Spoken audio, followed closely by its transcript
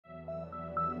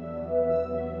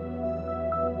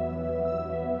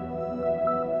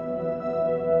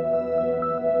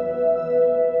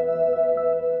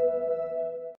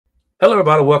Hello,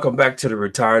 everybody. Welcome back to the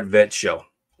Retired Vet Show.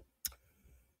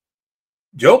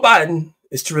 Joe Biden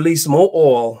is to release more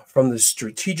oil from the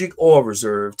Strategic Oil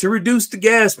Reserve to reduce the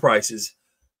gas prices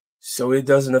so it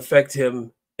doesn't affect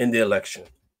him in the election.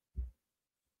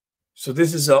 So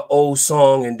this is an old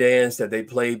song and dance that they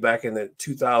played back in the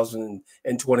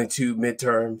 2022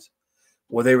 midterms,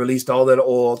 where they released all that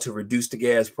oil to reduce the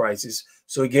gas prices.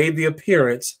 So it gave the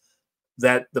appearance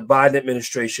that the Biden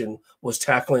administration was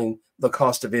tackling the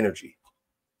cost of energy,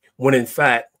 when in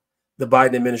fact, the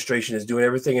Biden administration is doing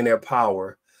everything in their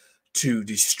power to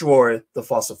destroy the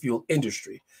fossil fuel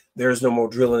industry. There is no more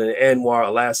drilling in Anwar,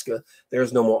 Alaska. There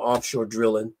is no more offshore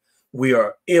drilling. We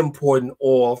are importing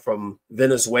oil from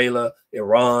Venezuela,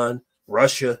 Iran,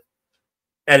 Russia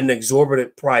at an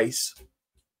exorbitant price.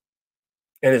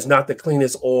 And it's not the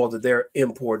cleanest oil that they're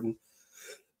importing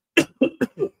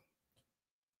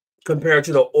compared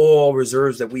to the oil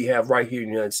reserves that we have right here in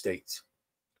the United States.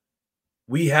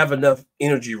 We have enough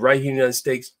energy right here in the United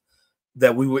States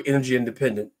that we were energy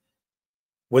independent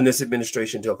when this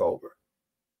administration took over.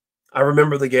 I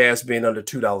remember the gas being under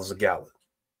 $2 a gallon.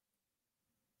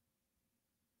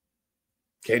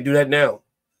 Can't do that now.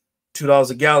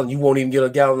 $2 a gallon, you won't even get a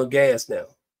gallon of gas now.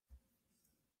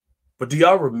 But do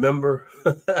y'all remember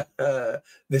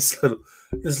this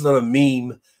little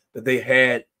meme that they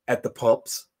had at the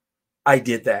pumps? I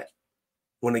did that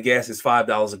when the gas is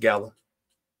 $5 a gallon.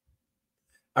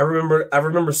 I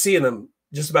remember seeing them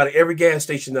just about at every gas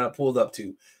station that I pulled up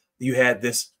to. You had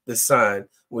this sign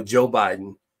with Joe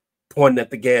Biden pointing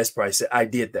at the gas price. I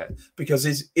did that because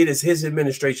it is his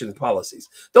administration's policies.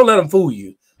 Don't let them fool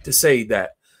you to say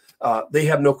that they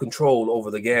have no control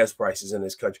over the gas prices in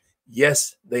this country.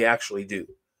 Yes, they actually do,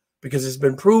 because it's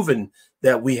been proven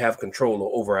that we have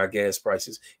control over our gas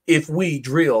prices if we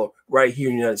drill right here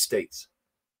in the United States.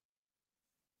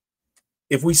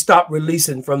 If we stop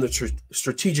releasing from the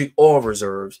strategic oil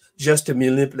reserves just to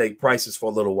manipulate prices for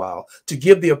a little while, to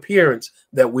give the appearance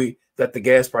that the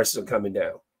gas prices are coming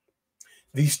down.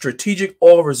 The strategic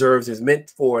oil reserves is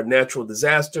meant for a natural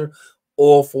disaster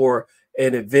or for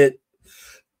an event,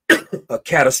 a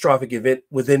catastrophic event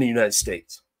within the United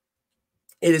States.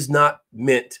 It is not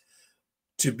meant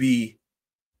to be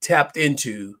tapped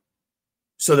into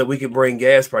so that we can bring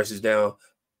gas prices down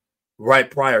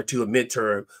right prior to a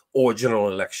midterm or general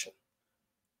election.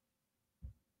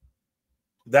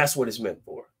 That's what it's meant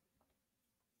for.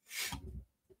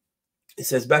 It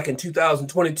says back in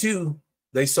 2022,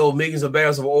 they sold millions of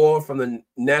barrels of oil from the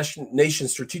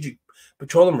nation's Strategic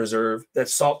Petroleum Reserve that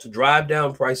sought to drive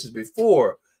down prices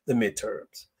before the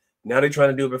midterms. Now they're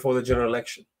trying to do it before the general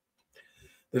election.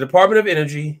 The Department of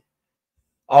Energy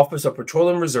Office of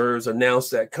Petroleum Reserves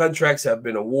announced that contracts have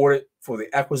been awarded for the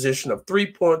acquisition of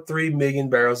 3.3 million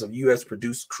barrels of U.S.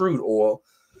 produced crude oil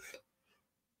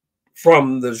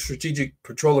from the Strategic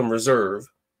Petroleum Reserve,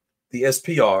 the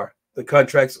SPR. The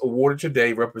contracts awarded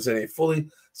today represent a fully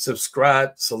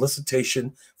subscribed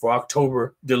solicitation for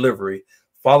October delivery,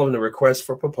 following the request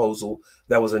for proposal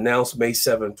that was announced May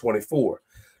 7, 2024.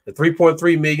 The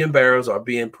 3.3 million barrels are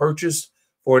being purchased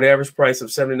for an average price of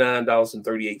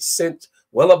 $79.38,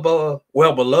 well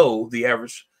below the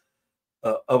average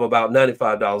of about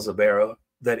 $95 a barrel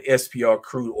that SPR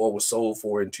crude oil was sold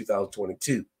for in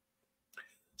 2022.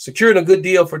 Securing a good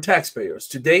deal for taxpayers.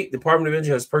 To date, the Department of Energy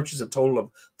has purchased a total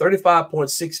of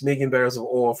 35.6 million barrels of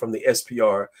oil from the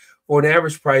SPR for an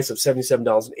average price of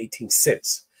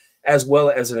 $77.18, as well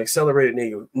as an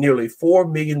accelerated nearly 4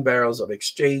 million barrels of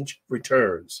exchange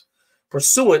returns.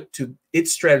 Pursuant to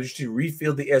its strategy to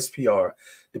refill the SPR,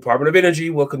 Department of Energy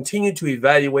will continue to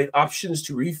evaluate options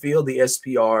to refill the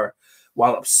SPR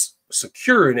while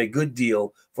securing a good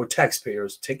deal for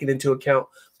taxpayers, taking into account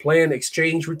planned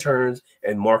exchange returns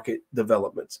and market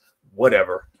developments.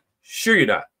 Whatever. Sure you're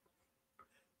not.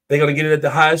 They're going to get it at the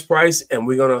highest price, and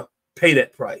we're going to pay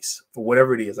that price for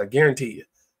whatever it is. I guarantee you.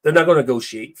 They're not going to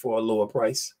negotiate for a lower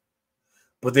price.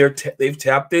 But they've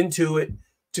tapped into it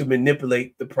to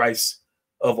manipulate the price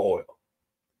of oil.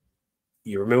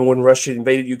 You remember when Russia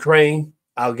invaded Ukraine?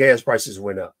 Our gas prices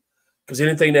went up, because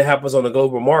anything that happens on the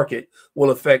global market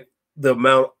will affect the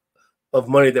amount of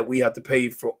money that we have to pay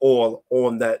for oil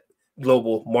on that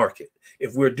global market.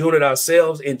 If we're doing it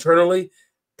ourselves internally,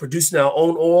 producing our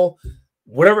own oil,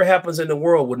 whatever happens in the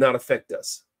world would not affect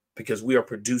us because we are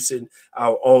producing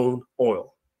our own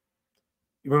oil.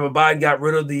 You remember Biden got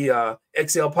rid of the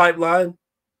XL pipeline?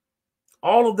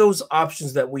 All of those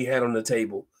options that we had on the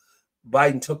table,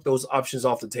 Biden took those options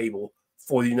off the table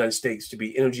for the United States to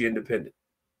be energy independent.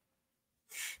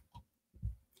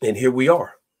 And here we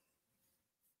are.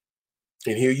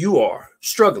 And here you are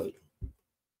struggling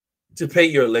to pay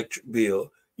your electric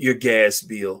bill, your gas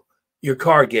bill, your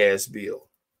car gas bill,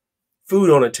 food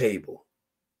on a table.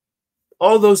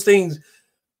 All those things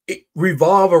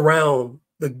revolve around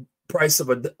the price of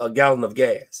a gallon of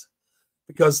gas,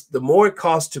 because the more it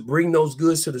costs to bring those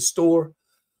goods to the store,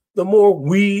 the more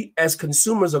we as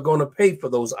consumers are going to pay for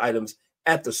those items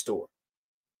at the store.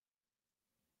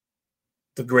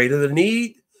 The greater the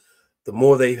need, the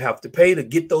more they have to pay to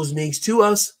get those needs to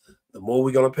us, the more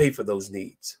we're going to pay for those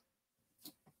needs.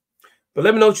 But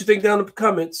let me know what you think down in the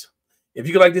comments. If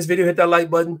you like this video, hit that like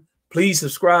button. Please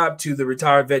subscribe to the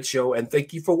Retired Vet Show, and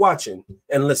thank you for watching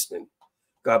and listening.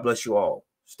 God bless you all.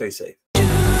 Stay safe.